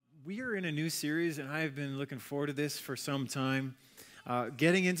We are in a new series, and I have been looking forward to this for some time,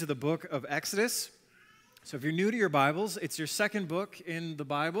 getting into the book of Exodus. So if you're new to your Bibles, it's your second book in the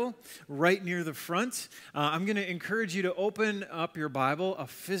Bible, right near the front. I'm going to encourage you to open up your Bible, a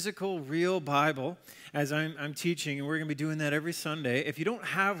physical, real Bible, as I'm teaching, and we're going to be doing that every Sunday. If you don't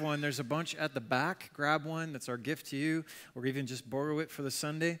have one, there's a bunch at the back. Grab one. That's our gift to you, or even just borrow it for the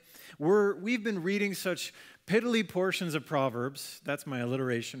Sunday. We've been reading such piddly portions of Proverbs. That's my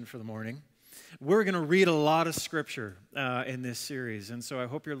alliteration for the morning. We're going to read a lot of scripture in this series, and so I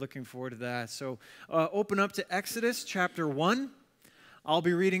hope you're looking forward to that. So open up to Exodus chapter 1. I'll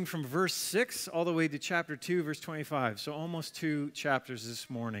be reading from verse 6 all the way to chapter 2, verse 25. So almost 2 chapters this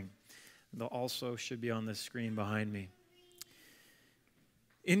morning. They'll also should be on the screen behind me.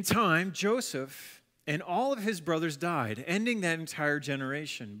 In time, Joseph and all of his brothers died, ending that entire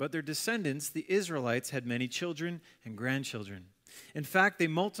generation. But their descendants, the Israelites, had many children and grandchildren. In fact, they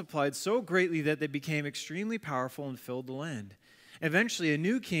multiplied so greatly that they became extremely powerful and filled the land. Eventually, a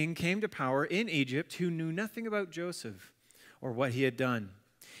new king came to power in Egypt who knew nothing about Joseph or what he had done.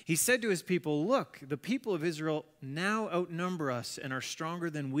 He said to his people, "Look, the people of Israel now outnumber us and are stronger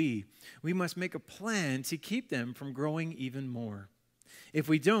than we. We must make a plan to keep them from growing even more. If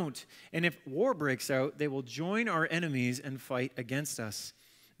we don't, and if war breaks out, they will join our enemies and fight against us.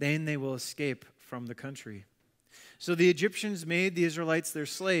 Then they will escape from the country." So the Egyptians made the Israelites their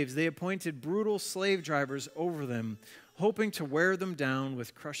slaves. They appointed brutal slave drivers over them, hoping to wear them down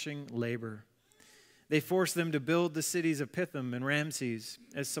with crushing labor. They forced them to build the cities of Pithom and Ramses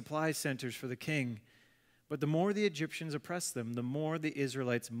as supply centers for the king. But the more the Egyptians oppressed them, the more the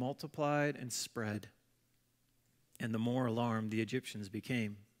Israelites multiplied and spread, and the more alarmed the Egyptians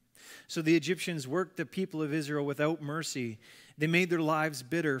became. So the Egyptians worked the people of Israel without mercy. They made their lives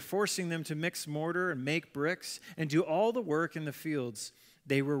bitter, forcing them to mix mortar and make bricks and do all the work in the fields.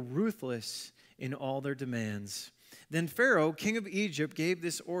 They were ruthless in all their demands. Then Pharaoh, king of Egypt, gave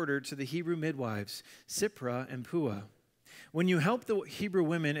this order to the Hebrew midwives, Shiphrah and Puah. "When you help the Hebrew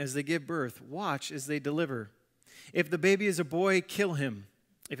women as they give birth, watch as they deliver. If the baby is a boy, kill him.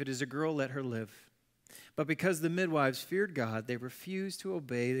 If it is a girl, let her live." But because the midwives feared God, they refused to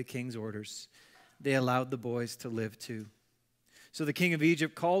obey the king's orders. They allowed the boys to live too. So the king of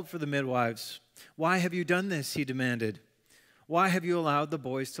Egypt called for the midwives. "Why have you done this?" he demanded. "Why have you allowed the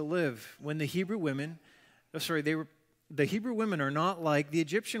boys to live when the Hebrew women are not like the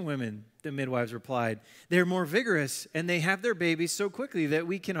Egyptian women?" The midwives replied. "They are more vigorous, and they have their babies so quickly that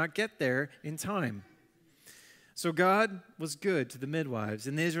we cannot get there in time." So God was good to the midwives,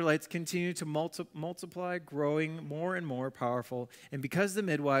 and the Israelites continued to multiply, growing more and more powerful. And because the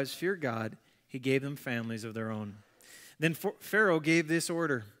midwives feared God, he gave them families of their own. Then Pharaoh gave this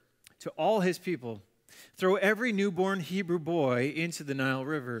order to all his people: "Throw every newborn Hebrew boy into the Nile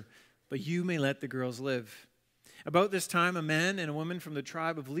River, but you may let the girls live." About this time, a man and a woman from the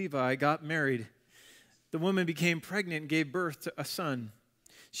tribe of Levi got married. The woman became pregnant and gave birth to a son.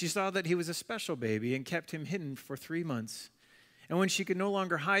 She saw that he was a special baby and kept him hidden for 3 months. And when she could no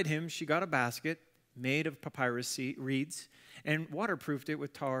longer hide him, she got a basket made of papyrus reeds and waterproofed it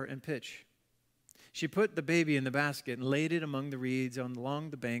with tar and pitch. She put the baby in the basket and laid it among the reeds along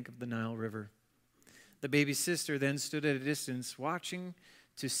the bank of the Nile River. The baby's sister then stood at a distance, watching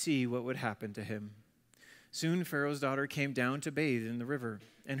to see what would happen to him. Soon Pharaoh's daughter came down to bathe in the river,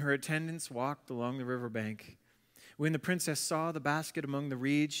 and her attendants walked along the riverbank. When the princess saw the basket among the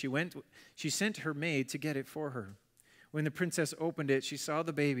reeds, she sent her maid to get it for her. When the princess opened it, she saw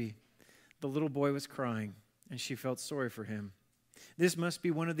the baby. The little boy was crying, and she felt sorry for him. "This must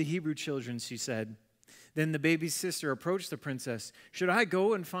be one of the Hebrew children," she said. Then the baby's sister approached the princess. "Should I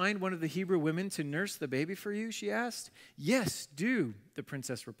go and find one of the Hebrew women to nurse the baby for you?" she asked. "Yes, do," the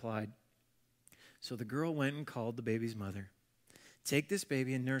princess replied. So the girl went and called the baby's mother. "Take this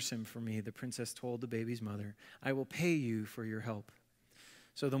baby and nurse him for me," the princess told the baby's mother. "I will pay you for your help."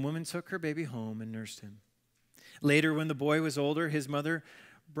 So the woman took her baby home and nursed him. Later, when the boy was older, his mother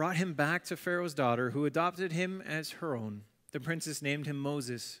brought him back to Pharaoh's daughter, who adopted him as her own. The princess named him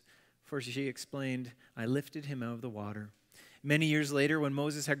Moses, for she explained, "I lifted him out of the water." Many years later, when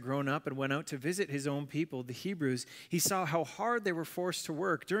Moses had grown up and went out to visit his own people, the Hebrews, he saw how hard they were forced to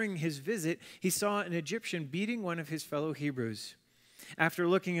work. During his visit, he saw an Egyptian beating one of his fellow Hebrews. After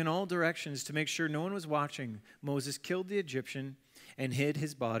looking in all directions to make sure no one was watching, Moses killed the Egyptian and hid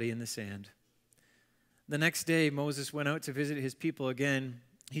his body in the sand. The next day, Moses went out to visit his people again.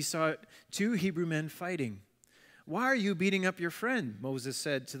 He saw 2 Hebrew men fighting. "Why are you beating up your friend?" Moses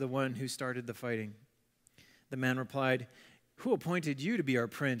said to the one who started the fighting. The man replied, "Who appointed you to be our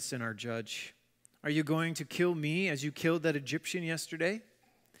prince and our judge? Are you going to kill me as you killed that Egyptian yesterday?"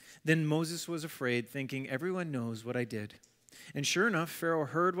 Then Moses was afraid, thinking, everyone knows what I did. And sure enough, Pharaoh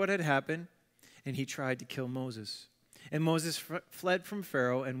heard what had happened, and he tried to kill Moses. And Moses fled from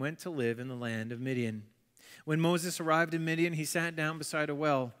Pharaoh and went to live in the land of Midian. When Moses arrived in Midian, he sat down beside a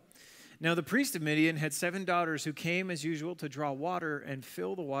well. Now the priest of Midian had 7 daughters who came as usual to draw water and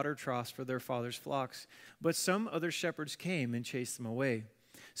fill the water troughs for their father's flocks. But some other shepherds came and chased them away.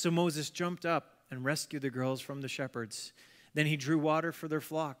 So Moses jumped up and rescued the girls from the shepherds. Then he drew water for their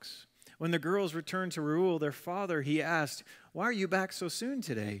flocks. When the girls returned to Reuel, their father, he asked, "Why are you back so soon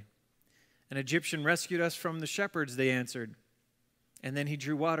today?" "An Egyptian rescued us from the shepherds," they answered. "And then he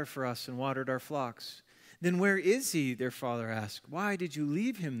drew water for us and watered our flocks." "Then where is he?" their father asked. "Why did you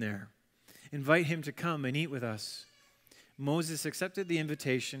leave him there? Invite him to come and eat with us." Moses accepted the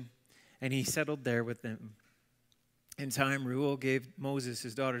invitation, and he settled there with them. In time, Reuel gave Moses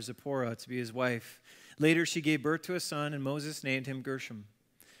his daughter Zipporah to be his wife. Later, she gave birth to a son, and Moses named him Gershom.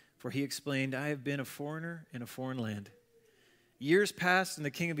 For he explained, "I have been a foreigner in a foreign land." Years passed, and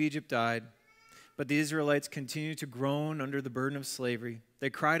the king of Egypt died. But the Israelites continued to groan under the burden of slavery. They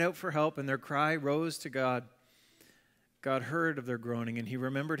cried out for help, and their cry rose to God. God heard of their groaning, and he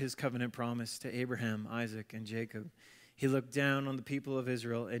remembered his covenant promise to Abraham, Isaac, and Jacob. He looked down on the people of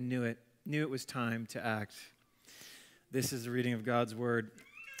Israel and knew it was time to act. This is the reading of God's word.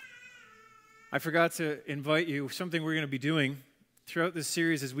 I forgot to invite you, something we're going to be doing throughout this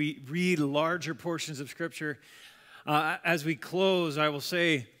series as we read larger portions of Scripture. As we close, I will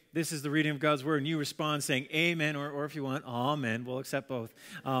say, this is the reading of God's word, and you respond saying amen, or if you want, amen. We'll accept both.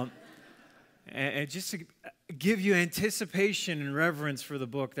 And just to give you anticipation and reverence for the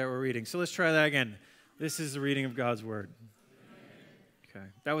book that we're reading. So let's try that again. This is the reading of God's word. Okay,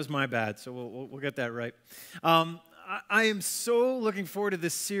 that was my bad, so we'll get that right. I am so looking forward to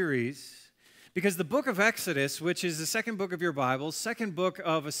this series because the book of Exodus, which is the second book of your Bible, second book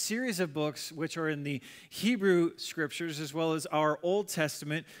of a series of books which are in the Hebrew Scriptures as well as our Old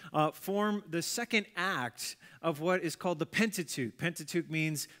Testament, form the second act of what is called the Pentateuch. Pentateuch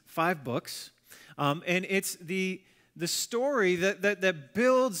means 5 books, and it's the story that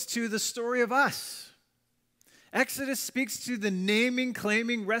builds to the story of us. Exodus speaks to the naming,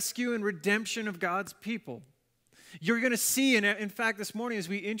 claiming, rescue, and redemption of God's people. You're going to see, and in fact, this morning as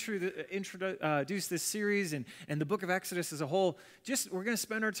we introduce this series and the book of Exodus as a whole, we're going to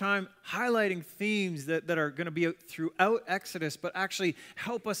spend our time highlighting themes that are going to be throughout Exodus, but actually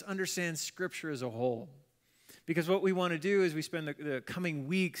help us understand Scripture as a whole. Because what we want to do is we spend the coming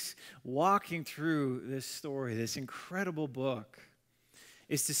weeks walking through this story, this incredible book,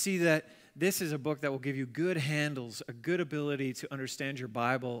 is to see that this is a book that will give you good handles, a good ability to understand your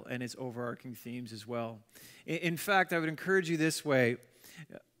Bible and its overarching themes as well. In fact, I would encourage you this way.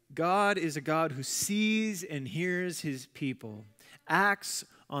 God is a God who sees and hears his people, acts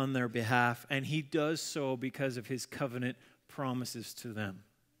on their behalf, and he does so because of his covenant promises to them.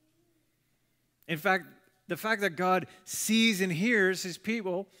 In fact, the fact that God sees and hears his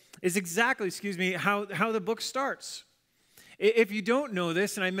people is exactly, how the book starts. If you don't know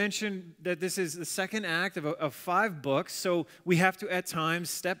this, and I mentioned that this is the second act of 5 books, so we have to at times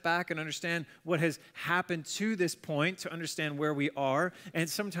step back and understand what has happened to this point to understand where we are, and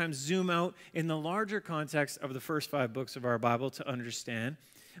sometimes zoom out in the larger context of the first 5 books of our Bible to understand.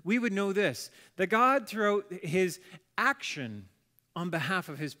 We would know this, that God throughout his action on behalf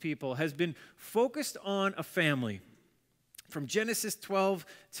of his people has been focused on a family. From Genesis 12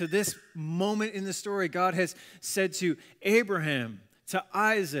 to this moment in the story, God has said to Abraham, to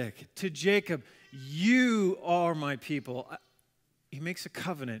Isaac, to Jacob, "You are my people." He makes a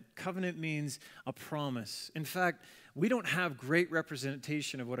covenant. Covenant means a promise. In fact, we don't have great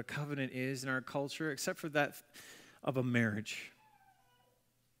representation of what a covenant is in our culture except for that of a marriage.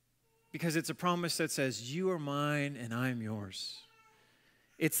 Because it's a promise that says, "You are mine and I am yours."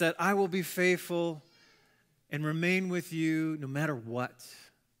 It's that I will be faithful and remain with you no matter what.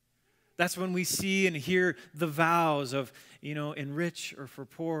 That's when we see and hear the vows of, in rich or for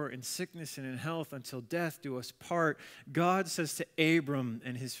poor, in sickness and in health, until death do us part. God says to Abram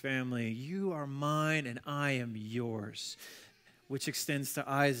and his family, "You are mine and I am yours," which extends to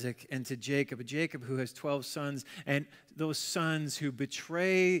Isaac and to Jacob. Jacob who has 12 sons, and those sons who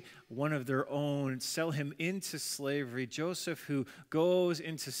betray one of their own, sell him into slavery. Joseph who goes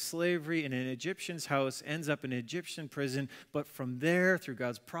into slavery in an Egyptian's house, ends up in an Egyptian prison, but from there, through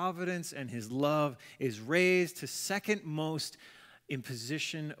God's providence and his love, is raised to second most in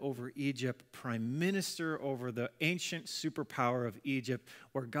position over Egypt, prime minister over the ancient superpower of Egypt,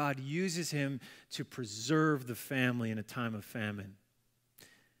 where God uses him to preserve the family in a time of famine.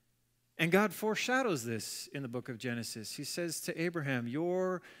 And God foreshadows this in the book of Genesis. He says to Abraham,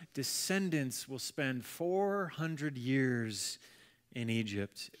 your descendants will spend 400 years in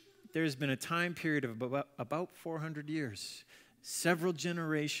Egypt. There's been a time period of about 400 years, several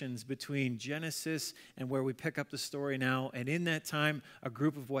generations between Genesis and where we pick up the story now. And in that time, a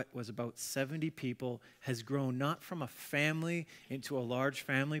group of what was about 70 people has grown not from a family into a large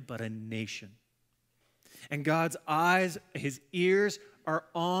family, but a nation. And God's eyes, his ears are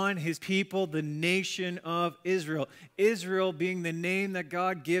on his people, the nation of Israel. Israel being the name that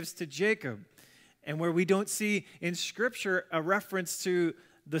God gives to Jacob. And where we don't see in Scripture a reference to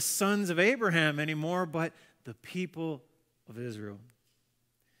the sons of Abraham anymore, but the people of Israel.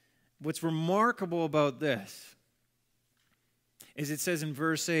 What's remarkable about this is it says in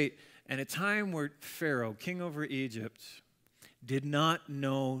verse 8, "And a time where Pharaoh, king over Egypt, did not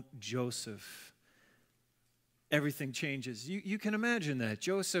know Joseph." Everything changes. You can imagine that.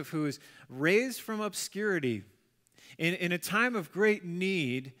 Joseph, who is raised from obscurity in a time of great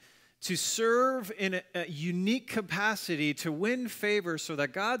need to serve in a unique capacity to win favor so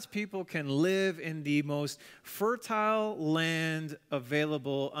that God's people can live in the most fertile land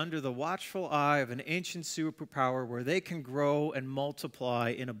available under the watchful eye of an ancient superpower where they can grow and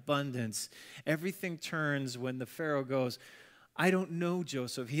multiply in abundance. Everything turns when the Pharaoh goes, I don't know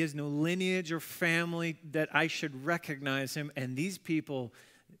Joseph. He has no lineage or family that I should recognize him. And these people,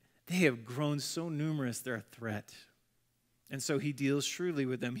 they have grown so numerous, they're a threat. And so he deals shrewdly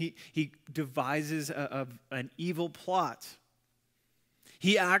with them. He devises an evil plot.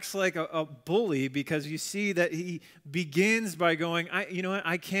 He acts like a bully because you see that he begins by going, you know what,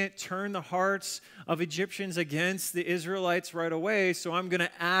 I can't turn the hearts of Egyptians against the Israelites right away, so I'm going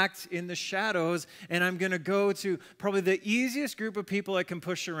to act in the shadows, and I'm going to go to probably the easiest group of people I can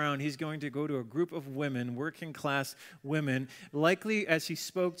push around. He's going to go to a group of women, working class women, likely as he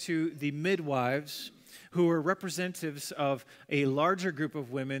spoke to the midwives, who were representatives of a larger group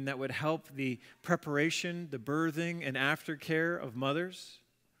of women that would help the preparation, the birthing, and aftercare of mothers.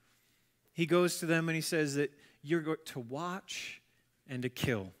 He goes to them and he says that you're going to watch and to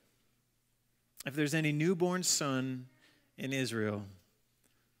kill. If there's any newborn son in Israel,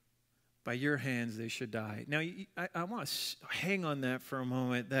 by your hands they should die. Now, I want to hang on that for a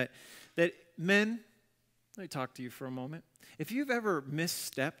moment, that men, let me talk to you for a moment. If you've ever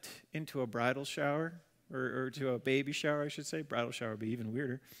misstepped into a bridal shower, or to a baby shower, I should say. Bridal shower would be even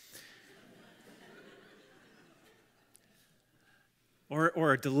weirder.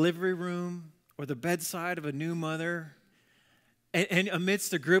 Or a delivery room, or the bedside of a new mother, and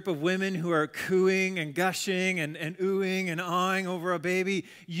amidst a group of women who are cooing and gushing and oohing and awing over a baby,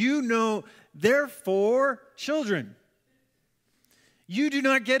 you know they're for children. You do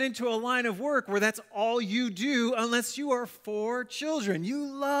not get into a line of work where that's all you do unless you are for children. You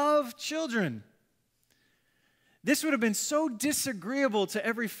love children. This would have been so disagreeable to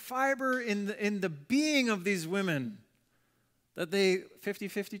every fiber in the being of these women that they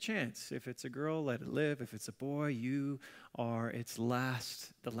 50-50 chance. If it's a girl, let it live. If it's a boy, you are the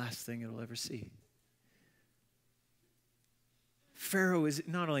last thing it'll ever see. Pharaoh is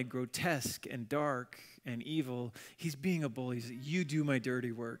not only grotesque and dark and evil, he's being a bully. He's, you do my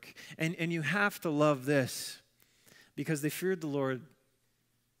dirty work. And you have to love this, because they feared the Lord,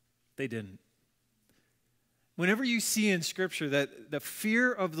 they didn't. Whenever you see in Scripture that the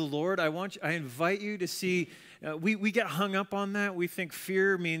fear of the Lord, I invite you to see, we get hung up on that. We think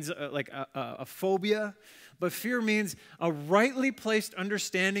fear means like a phobia, but fear means a rightly placed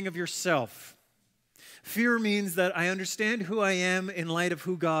understanding of yourself. Fear means that I understand who I am in light of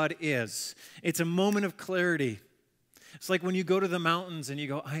who God is. It's a moment of clarity. It's like when you go to the mountains and you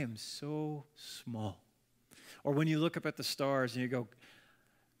go, I am so small. Or when you look up at the stars and you go,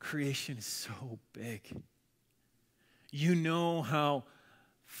 creation is so big. You know how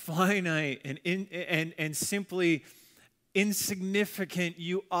finite and simply insignificant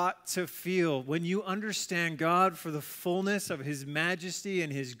you ought to feel. When you understand God for the fullness of His majesty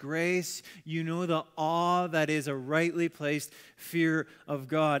and His grace, you know the awe that is a rightly placed fear of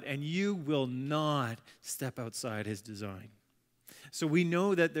God, and you will not step outside His design. So we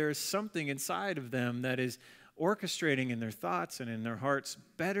know that there is something inside of them that is orchestrating in their thoughts and in their hearts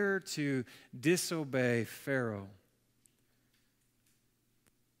better to disobey Pharaoh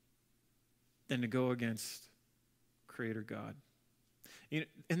than to go against Creator God. And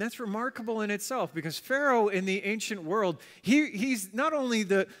that's remarkable in itself, because Pharaoh in the ancient world, he's not only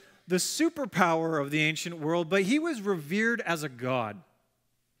the superpower of the ancient world, but he was revered as a god.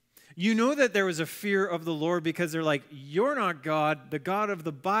 You know that there was a fear of the Lord because they're like, you're not God. The God of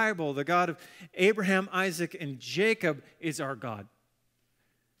the Bible, the God of Abraham, Isaac, and Jacob is our God.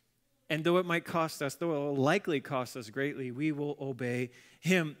 And though it might cost us, though it will likely cost us greatly, we will obey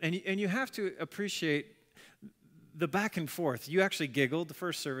him. And you have to appreciate the back and forth. You actually giggled. The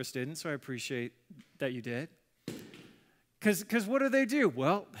first service didn't, so I appreciate that you did. Because what do they do?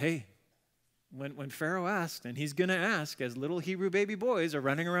 Well, hey, when Pharaoh asked, and he's going to ask as little Hebrew baby boys are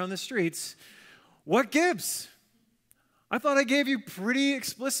running around the streets, what gives? I thought I gave you pretty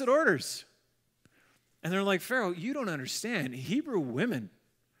explicit orders. And they're like, Pharaoh, you don't understand. Hebrew women,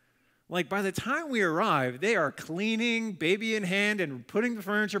 like by the time we arrive, they are cleaning, baby in hand, and putting the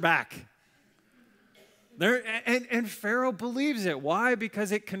furniture back. And Pharaoh believes it. Why?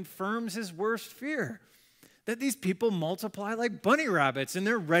 Because it confirms his worst fear, that these people multiply like bunny rabbits and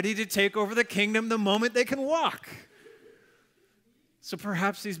they're ready to take over the kingdom the moment they can walk. So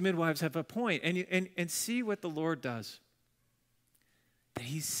perhaps these midwives have a point. And see what the Lord does. That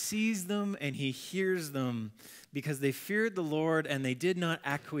he sees them and he hears them because they feared the Lord and they did not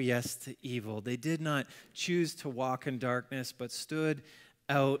acquiesce to evil. They did not choose to walk in darkness, but stood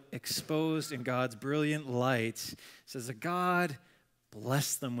out exposed in God's brilliant light. It says that God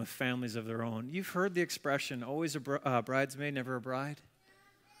blessed them with families of their own. You've heard the expression, always a bridesmaid, never a bride.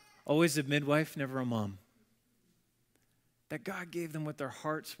 Always a midwife, never a mom. That God gave them what their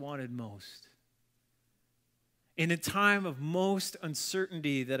hearts wanted most. In a time of most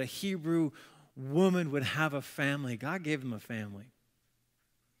uncertainty that a Hebrew woman would have a family, God gave them a family.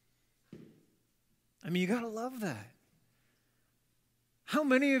 I mean, you got to love that. How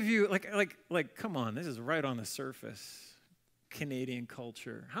many of you, like, come on, this is right on the surface, Canadian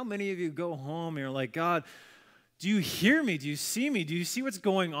culture. How many of you go home and you're like, God, do you hear me? Do you see me? Do you see what's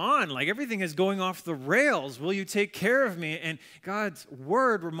going on? Like everything is going off the rails. Will you take care of me? And God's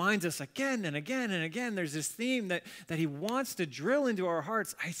word reminds us again and again and again, there's this theme that he wants to drill into our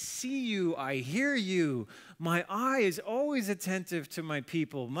hearts. I see you. I hear you. My eye is always attentive to my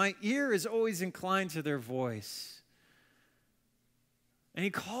people. My ear is always inclined to their voice. And he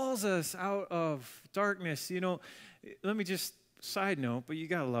calls us out of darkness. You know, let me just side note, but you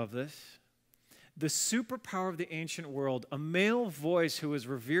got to love this. The superpower of the ancient world, a male voice who is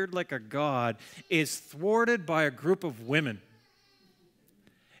revered like a god, is thwarted by a group of women.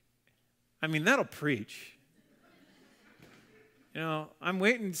 I mean, that'll preach. You know, I'm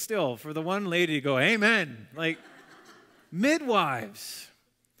waiting still for the one lady to go, amen. Like, midwives,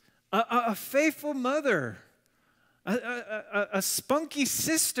 a faithful mother, a spunky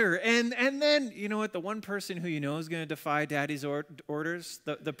sister, and then, you know what, the one person who you know is going to defy daddy's orders,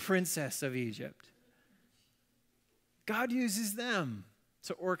 the princess of Egypt. God uses them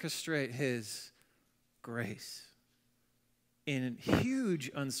to orchestrate his grace in huge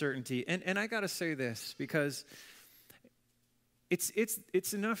uncertainty. And I got to say this because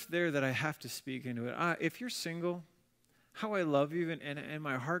it's enough there that I have to speak into it. If you're single, how I love you and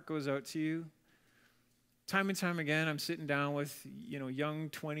my heart goes out to you. Time and time again, I'm sitting down with, you know, young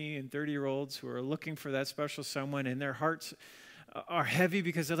 20 and 30-year-olds who are looking for that special someone, and their hearts are heavy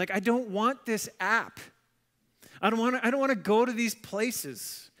because they're like, I don't want this app. I don't want to go to these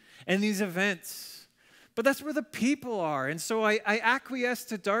places and these events. But that's where the people are. And so I acquiesce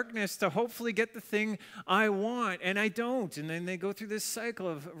to darkness to hopefully get the thing I want, and I don't. And then they go through this cycle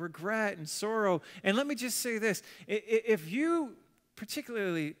of regret and sorrow. And let me just say this. If you,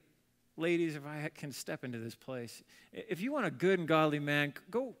 particularly ladies, if I can step into this place, if you want a good and godly man,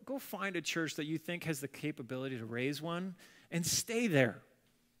 go find a church that you think has the capability to raise one and stay there.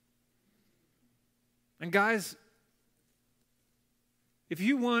 And guys, if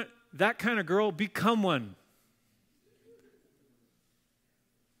you want that kind of girl, become one.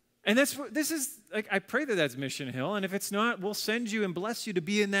 And this is, like, I pray that that's Mission Hill, and if it's not, we'll send you and bless you to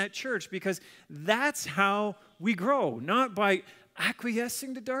be in that church, because that's how we grow, not by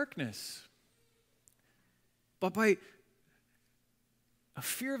acquiescing to darkness, but by a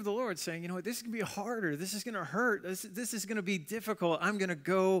fear of the Lord, saying, you know what, this is going to be harder, this is going to hurt, this is going to be difficult, I'm going to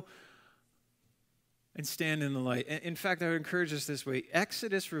go and stand in the light. In fact, I would encourage us this way.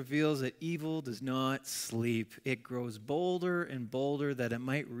 Exodus reveals that evil does not sleep. It grows bolder and bolder that it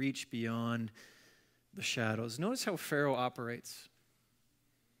might reach beyond the shadows. Notice how Pharaoh operates,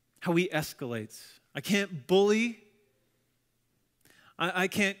 how he escalates. I can't bully. I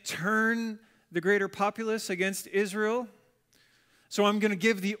can't turn the greater populace against Israel. So I'm going to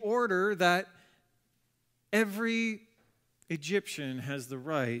give the order that every Egyptian has the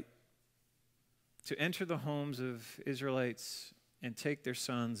right to enter the homes of Israelites and take their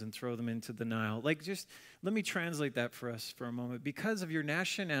sons and throw them into the Nile. Like, just let me translate that for us for a moment. Because of your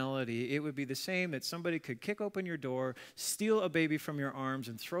nationality, it would be the same that somebody could kick open your door, steal a baby from your arms,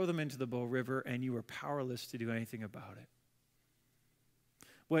 and throw them into the Bow River, and you were powerless to do anything about it.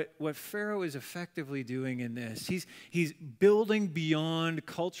 What Pharaoh is effectively doing in this, he's building beyond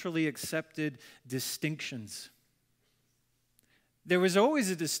culturally accepted distinctions. There was always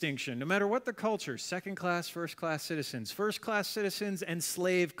a distinction, no matter what the culture, second-class, first-class citizens and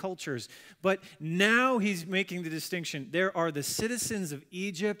slave cultures. But now he's making the distinction. There are the citizens of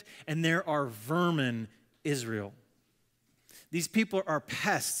Egypt and there are vermin, Israel. These people are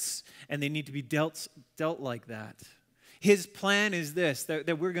pests and they need to be dealt like that. His plan is this,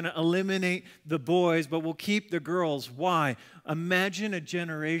 that we're going to eliminate the boys, but we'll keep the girls. Why? Imagine a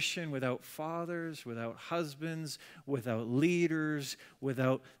generation without fathers, without husbands, without leaders,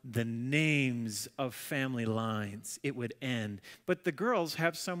 without the names of family lines. It would end. But the girls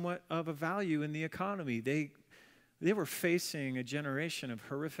have somewhat of a value in the economy. They were facing a generation of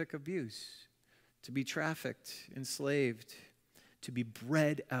horrific abuse, to be trafficked, enslaved, to be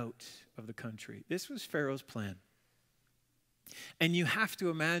bred out of the country. This was Pharaoh's plan. And you have to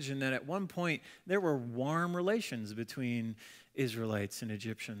imagine that at one point there were warm relations between Israelites and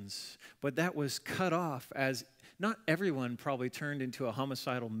Egyptians, but that was cut off as not everyone probably turned into a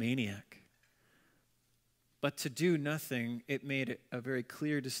homicidal maniac. But to do nothing, it made it a very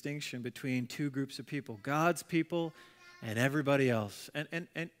clear distinction between two groups of people, God's people and everybody else. And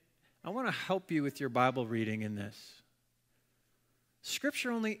I want to help you with your Bible reading in this.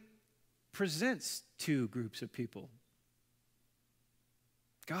 Scripture only presents two groups of people.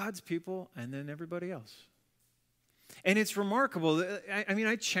 God's people, and then everybody else. And it's remarkable.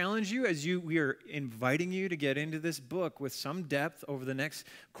 I challenge you as we are inviting you to get into this book with some depth over the next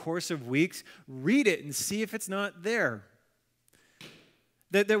course of weeks. Read it and see if it's not there.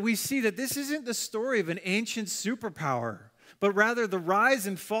 That we see that this isn't the story of an ancient superpower, but rather the rise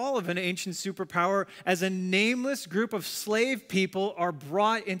and fall of an ancient superpower as a nameless group of slave people are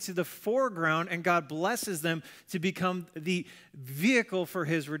brought into the foreground and God blesses them to become the vehicle for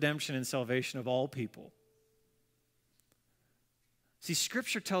his redemption and salvation of all people. See,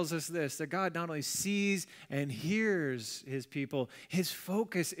 Scripture tells us this, that God not only sees and hears his people, his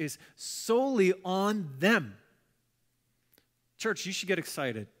focus is solely on them. Church, you should get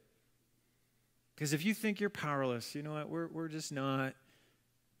excited. Because if you think you're powerless, you know what? We're just not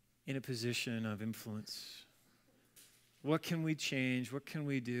in a position of influence. What can we change? What can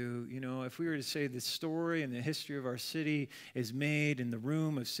we do? You know, if we were to say the story and the history of our city is made in the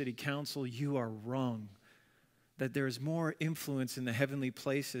room of city council, you are wrong. That there is more influence in the heavenly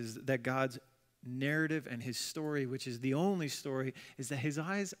places, that God's narrative and his story, which is the only story, is that his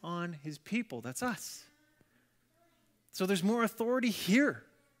eyes on his people. That's us. So there's more authority here.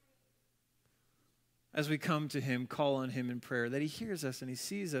 As we come to him, call on him in prayer, that he hears us and he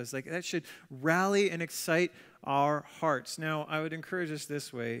sees us. Like that should rally and excite our hearts. Now, I would encourage us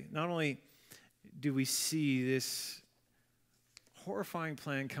this way. Not only do we see this horrifying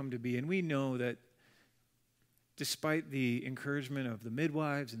plan come to be, and we know that despite the encouragement of the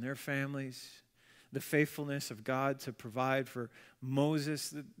midwives and their families, the faithfulness of God to provide for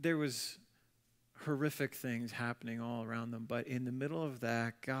Moses, there was horrific things happening all around them. But in the middle of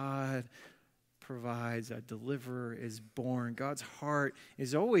that, God provides, a deliverer is born. God's heart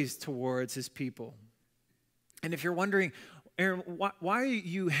is always towards his people. And if you're wondering, Aaron, why are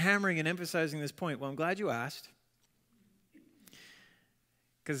you hammering and emphasizing this point? Well, I'm glad you asked.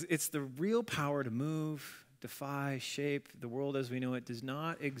 Because it's the real power to move, defy, shape the world as we know it does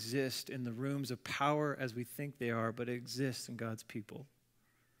not exist in the rooms of power as we think they are, but it exists in God's people.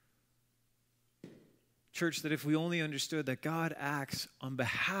 Church, that if we only understood that God acts on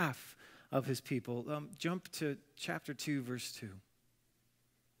behalf of his people. Jump to chapter 2, verse 2.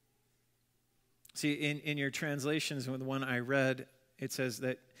 See, in your translations, the one I read, it says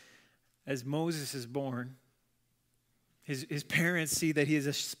that as Moses is born, his parents see that he is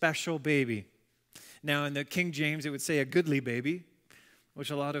a special baby. Now, in the King James, it would say a goodly baby,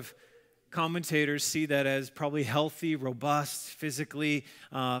 which a lot of commentators see that as probably healthy, robust, physically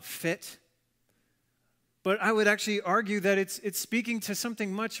fit. But I would actually argue that it's speaking to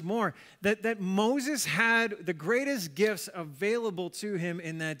something much more, that Moses had the greatest gifts available to him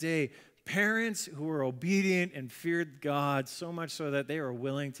in that day. Parents who were obedient and feared God so much so that they were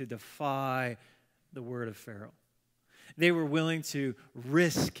willing to defy the word of Pharaoh. They were willing to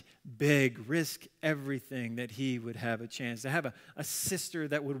risk big, risk everything that he would have a chance. To have a sister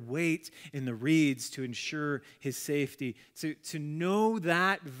that would wait in the reeds to ensure his safety. To know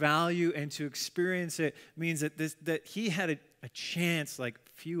that value and to experience it means that he had a chance like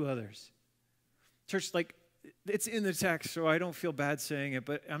few others. Church, like, it's in the text, so I don't feel bad saying it,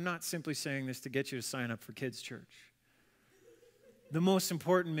 but I'm not simply saying this to get you to sign up for kids' church. The most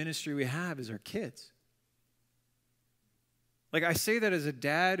important ministry we have is our kids. Like, I say that as a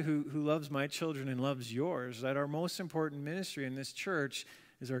dad who loves my children and loves yours, that our most important ministry in this church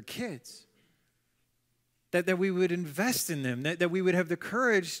is our kids. That we would invest in them, that we would have the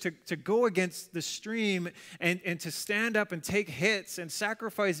courage to go against the stream and to stand up and take hits and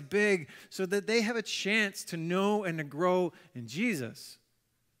sacrifice big so that they have a chance to know and to grow in Jesus.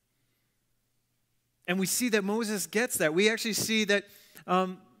 And we see that Moses gets that. We actually see that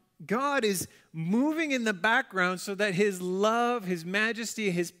God is moving in the background so that his love, his majesty,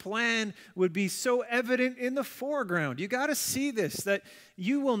 his plan would be so evident in the foreground. You got to see this, that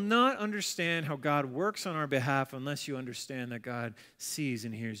you will not understand how God works on our behalf unless you understand that God sees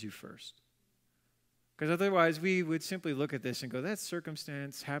and hears you first. Because otherwise we would simply look at this and go, that's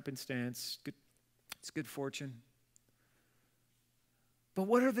circumstance, happenstance, it's good fortune. But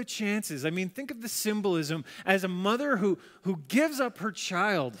what are the chances? I mean, think of the symbolism as a mother who gives up her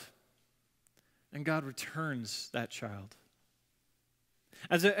child and God returns that child.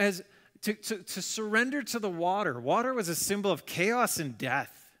 To surrender to the water. Water was a symbol of chaos and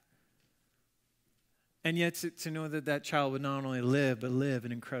death. And yet to know that child would not only live, but live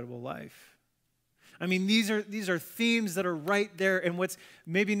an incredible life. I mean, these are themes that are right there, and what's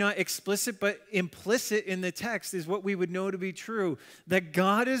maybe not explicit but implicit in the text is what we would know to be true, that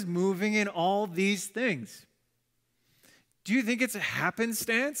God is moving in all these things. Do you think it's a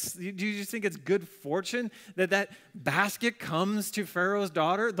happenstance? Do you just think it's good fortune that basket comes to Pharaoh's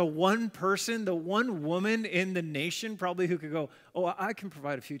daughter, the one person, the one woman in the nation probably who could go, oh, I can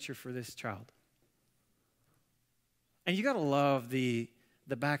provide a future for this child? And you got to love the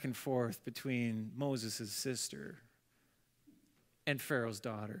back and forth between Moses' sister and Pharaoh's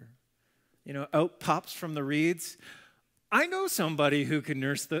daughter. You know, out pops from the reeds, I know somebody who can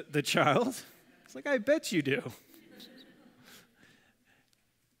nurse the child. It's like, I bet you do.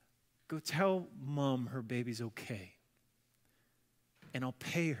 Go tell mom her baby's okay, and I'll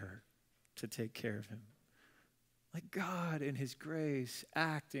pay her to take care of him. Like God in his grace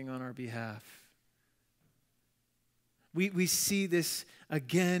acting on our behalf. We see this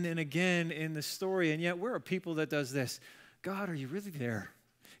again and again in the story, and yet we're a people that does this. God, are you really there?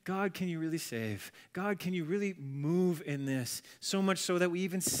 God, can you really save? God, can you really move in this? So much so that we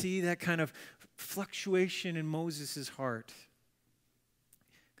even see that kind of fluctuation in Moses' heart.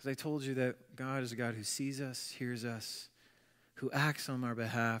 Because I told you that God is a God who sees us, hears us, who acts on our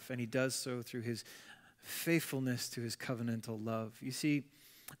behalf, and he does so through his faithfulness to his covenantal love. You see,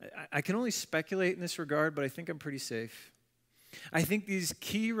 I can only speculate in this regard, but I think I'm pretty safe. I think these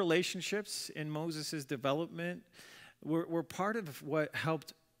key relationships in Moses' development were part of what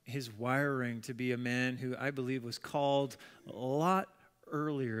helped his wiring to be a man who I believe was called a lot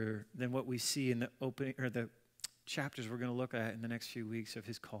earlier than what we see in the opening or the chapters we're going to look at in the next few weeks of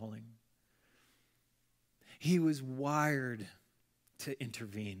his calling. He was wired to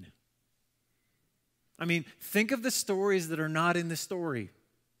intervene. I mean, think of the stories that are not in the story.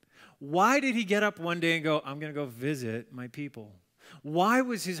 Why did he get up one day and go, I'm going to go visit my people? Why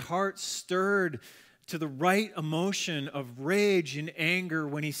was his heart stirred to the right emotion of rage and anger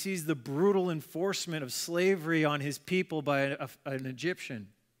when he sees the brutal enforcement of slavery on his people by an Egyptian?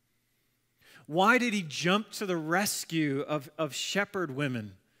 Why did he jump to the rescue of shepherd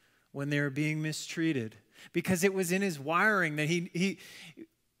women when they were being mistreated? Because it was in his wiring that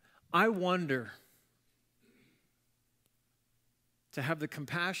I wonder, to have the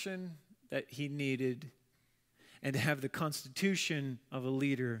compassion that he needed and to have the constitution of a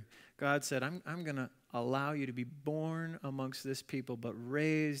leader, God said, I'm going to allow you to be born amongst this people, but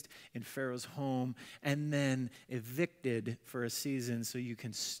raised in Pharaoh's home and then evicted for a season so you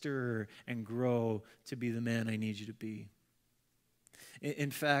can stir and grow to be the man I need you to be.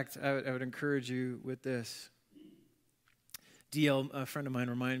 In fact, I would encourage you with this. A friend of mine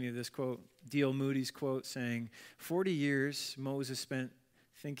reminded me of this quote, D.L. Moody's quote saying, 40 years Moses spent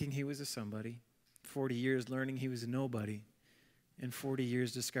thinking he was a somebody, 40 years learning he was a nobody, and 40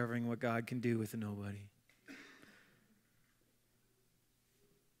 years discovering what God can do with a nobody.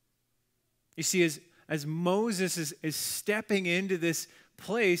 You see, as Moses is stepping into this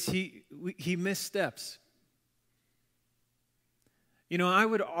place, he missteps. You know, I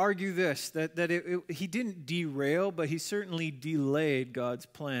would argue this, that he didn't derail, but he certainly delayed God's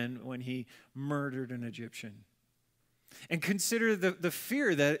plan when he murdered an Egyptian. And consider the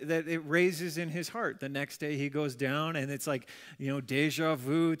fear that it raises in his heart. The next day he goes down and it's like, deja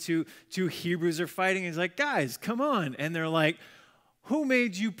vu. Two Hebrews are fighting. He's like, guys, come on. And they're like, who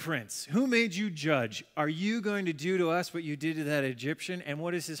made you prince? Who made you judge? Are you going to do to us what you did to that Egyptian? And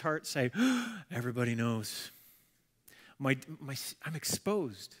what does his heart say? Everybody knows. I'm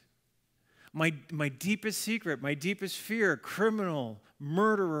exposed. my deepest secret, my deepest fear, criminal,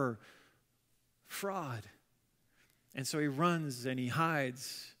 murderer, fraud. And so he runs and he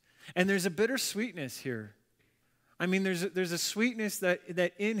hides. And there's a bittersweetness here. I mean, there's a sweetness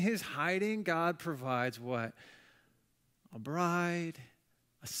that in his hiding, God provides what? A bride,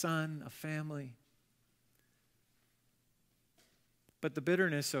 a son, a family. But the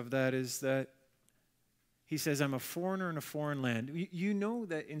bitterness of that is that he says, I'm a foreigner in a foreign land. You know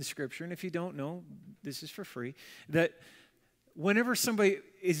that in Scripture, and if you don't know, this is for free, that whenever somebody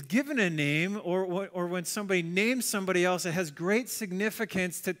is given a name or when somebody names somebody else, it has great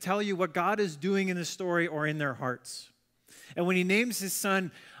significance to tell you what God is doing in the story or in their hearts. And when he names his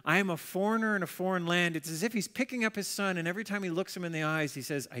son, I am a foreigner in a foreign land, it's as if he's picking up his son, and every time he looks him in the eyes, he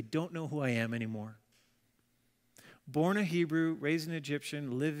says, I don't know who I am anymore. Born a Hebrew, raised an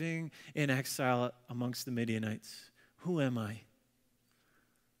Egyptian, living in exile amongst the Midianites. Who am I?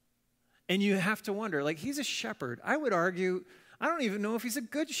 And you have to wonder, like, he's a shepherd. I would argue, I don't even know if he's a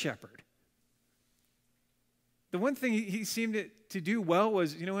good shepherd. The one thing he seemed to do well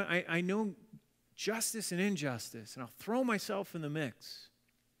was, you know what, I know justice and injustice, and I'll throw myself in the mix.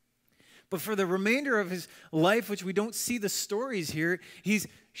 But for the remainder of his life, which we don't see the stories here, he's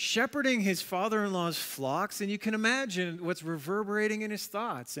shepherding his father-in-law's flocks, and you can imagine what's reverberating in his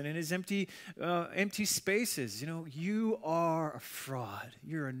thoughts and in his empty spaces. You know, you are a fraud.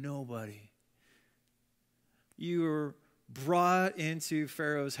 You're a nobody. You were brought into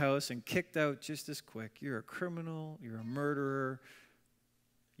Pharaoh's house and kicked out just as quick. You're a criminal. You're a murderer.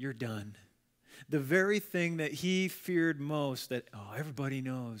 You're done. The very thing that he feared most, that, everybody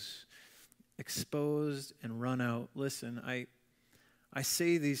knows, exposed and run out. Listen, I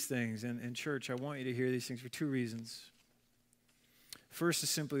say these things, and in church, I want you to hear these things for two reasons. First is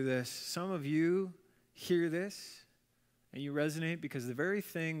simply this. Some of you hear this, and you resonate because the very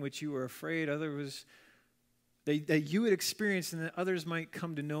thing which you were afraid others that you would experience and that others might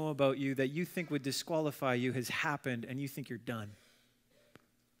come to know about you that you think would disqualify you has happened, and you think you're done.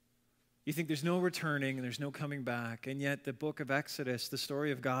 You think there's no returning and there's no coming back. And yet the book of Exodus, the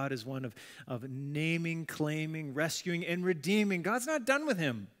story of God, is one of naming, claiming, rescuing, and redeeming. God's not done with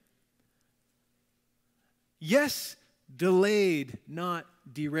him. Yes, delayed, not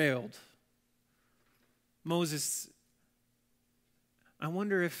derailed. Moses, I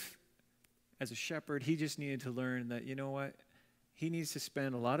wonder if, as a shepherd, he just needed to learn that, you know what? He needs to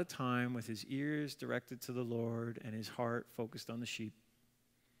spend a lot of time with his ears directed to the Lord and his heart focused on the sheep.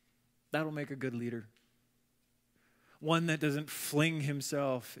 That'll make a good leader. One that doesn't fling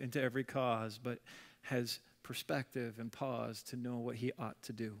himself into every cause, but has perspective and pause to know what he ought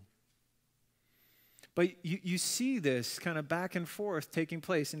to do. But you see this kind of back and forth taking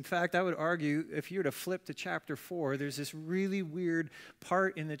place. In fact, I would argue, if you were to flip to chapter 4, there's this really weird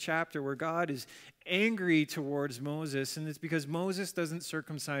part in the chapter where God is angry towards Moses, and it's because Moses doesn't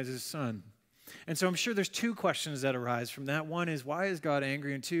circumcise his son. And so I'm sure there's two questions that arise from that. One is, why is God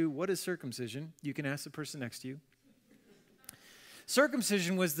angry? And two, what is circumcision? You can ask the person next to you.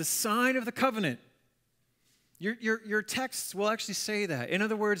 Circumcision was the sign of the covenant. Your texts will actually say that. In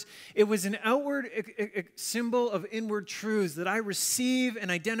other words, it was an outward symbol of inward truths that I receive and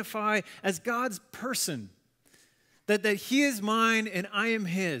identify as God's person. That he is mine and I am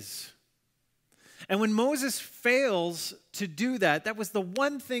his. And when Moses fails to do that, that was the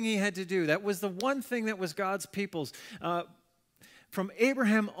one thing he had to do. That was the one thing that was God's people's. From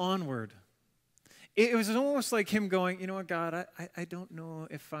Abraham onward, it was almost like him going, you know what, God, I don't know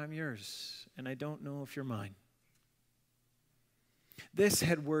if I'm yours, and I don't know if you're mine. This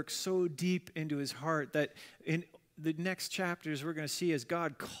had worked so deep into his heart that in the next chapters we're going to see as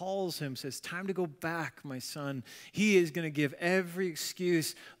God calls him, says, time to go back, my son. He is going to give every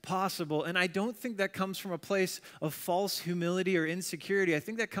excuse possible. And I don't think that comes from a place of false humility or insecurity. I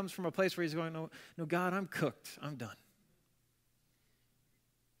think that comes from a place where he's going, no, God, I'm cooked. I'm done.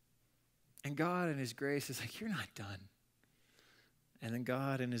 And God in his grace is like, you're not done. And then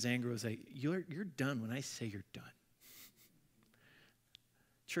God in his anger was like, you're done when I say you're done.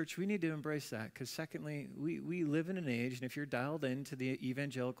 Church, we need to embrace that because secondly, we live in an age, and if you're dialed into the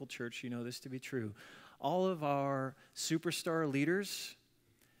evangelical church, you know this to be true. All of our superstar leaders,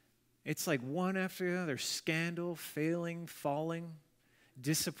 it's like one after the other, scandal, failing, falling,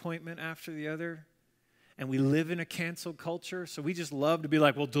 disappointment after the other. And we live in a cancel culture, so we just love to be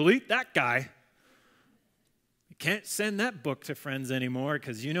like, well, delete that guy. You can't send that book to friends anymore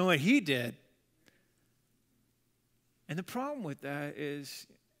because you know what he did. And the problem with that is,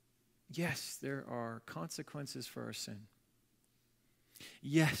 yes, there are consequences for our sin.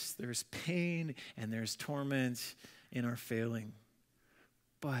 Yes, there's pain and there's torment in our failing.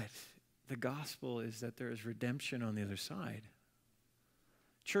 But the gospel is that there is redemption on the other side.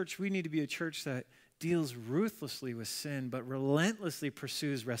 Church, we need to be a church that deals ruthlessly with sin, but relentlessly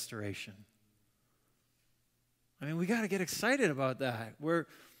pursues restoration. I mean, we got to get excited about that. Where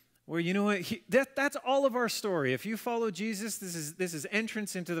you know what, that's all of our story. If you follow Jesus, this is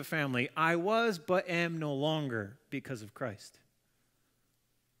entrance into the family. I was, but am no longer because of Christ.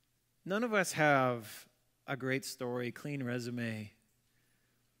 None of us have a great story, clean resume.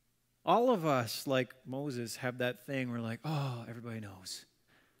 All of us, like Moses, have that thing where like, oh, everybody knows.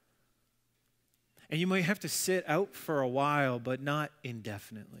 And you might have to sit out for a while, but not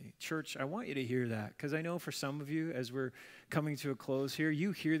indefinitely. Church, I want you to hear that, because I know for some of you, as we're coming to a close here,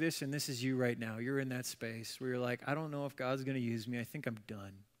 you hear this, and this is you right now. You're in that space where you're like, I don't know if God's going to use me. I think I'm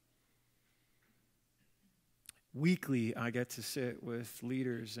done. Weekly, I get to sit with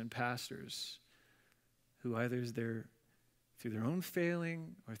leaders and pastors who either they're through their own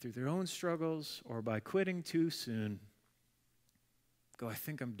failing or through their own struggles or by quitting too soon, go, I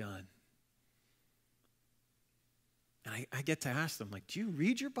think I'm done. And I get to ask them, like, do you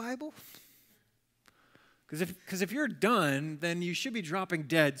read your Bible? Because if you're done, then you should be dropping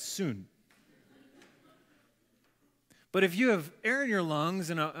dead soon. But if you have air in your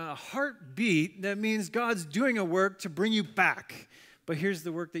lungs and a heartbeat, that means God's doing a work to bring you back. But here's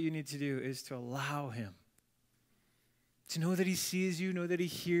the work that you need to do, is to allow him. To know that he sees you, know that he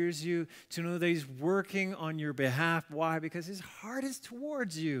hears you, to know that he's working on your behalf. Why? Because his heart is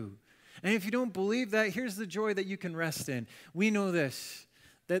towards you. And if you don't believe that, here's the joy that you can rest in. We know this,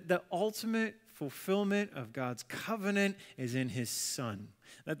 that the ultimate fulfillment of God's covenant is in his Son.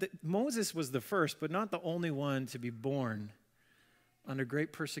 Moses was the first, but not the only one to be born under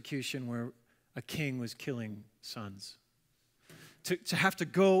great persecution where a king was killing sons. To have to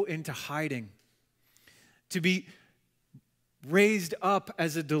go into hiding. To be raised up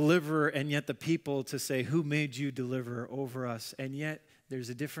as a deliverer, and yet the people to say, who made you deliverer over us? And yet there's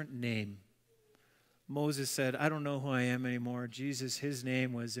a different name. Moses said, I don't know who I am anymore. Jesus, his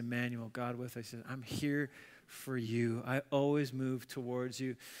name was Emmanuel, God with us. He said, I'm here for you. I always move towards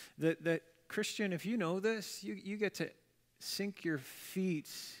you. That Christian, if you know this, you get to sink your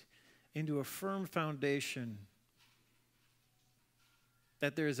feet into a firm foundation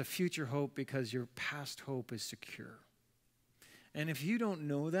that there is a future hope because your past hope is secure. And if you don't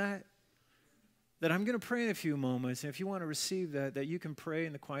know that I'm going to pray in a few moments, and if you want to receive that you can pray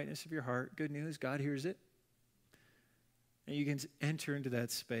in the quietness of your heart. Good news, God hears it. And you can enter into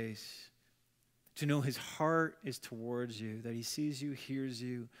that space to know his heart is towards you, that he sees you, hears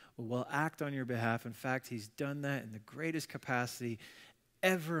you, will act on your behalf. In fact, he's done that in the greatest capacity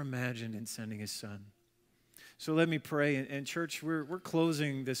ever imagined in sending his Son. So let me pray. And church, we're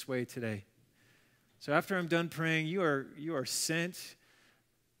closing this way today. So after I'm done praying, you are sent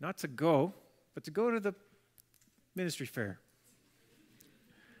not to go, but to go to the ministry fair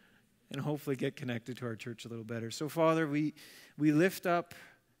and hopefully get connected to our church a little better. So Father, I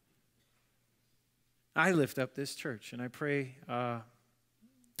lift up this church, and I pray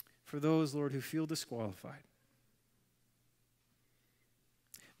for those, Lord, who feel disqualified.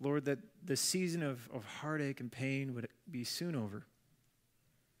 Lord, that the season of heartache and pain would be soon over,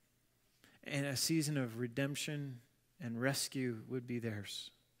 and a season of redemption and rescue would be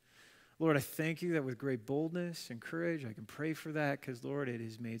theirs. Lord, I thank you that with great boldness and courage, I can pray for that because, Lord, it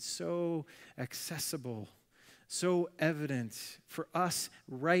is made so accessible, so evident for us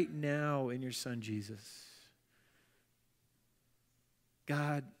right now in your Son, Jesus.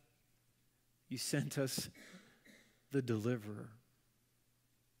 God, you sent us the deliverer,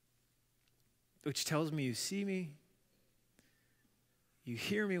 which tells me you see me, you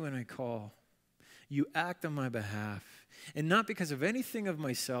hear me when I call, you act on my behalf. And not because of anything of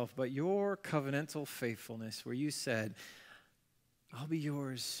myself, but your covenantal faithfulness, where you said, I'll be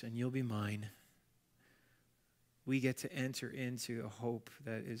yours and you'll be mine. We get to enter into a hope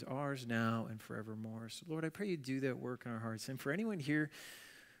that is ours now and forevermore. So Lord, I pray you do that work in our hearts. And for anyone here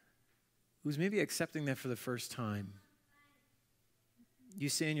who's maybe accepting that for the first time, you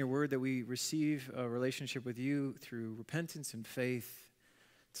say in your word that we receive a relationship with you through repentance and faith,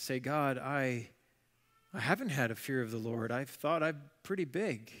 to say, God, I haven't had a fear of the Lord. I've thought I'm pretty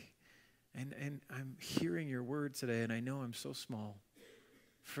big. And I'm hearing your word today, and I know I'm so small.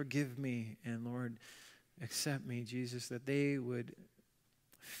 Forgive me, and Lord, accept me, Jesus, that they would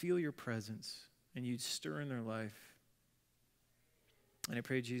feel your presence and you'd stir in their life. And I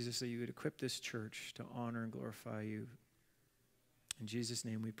pray, Jesus, that you would equip this church to honor and glorify you. In Jesus'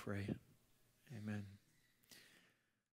 name we pray. Amen.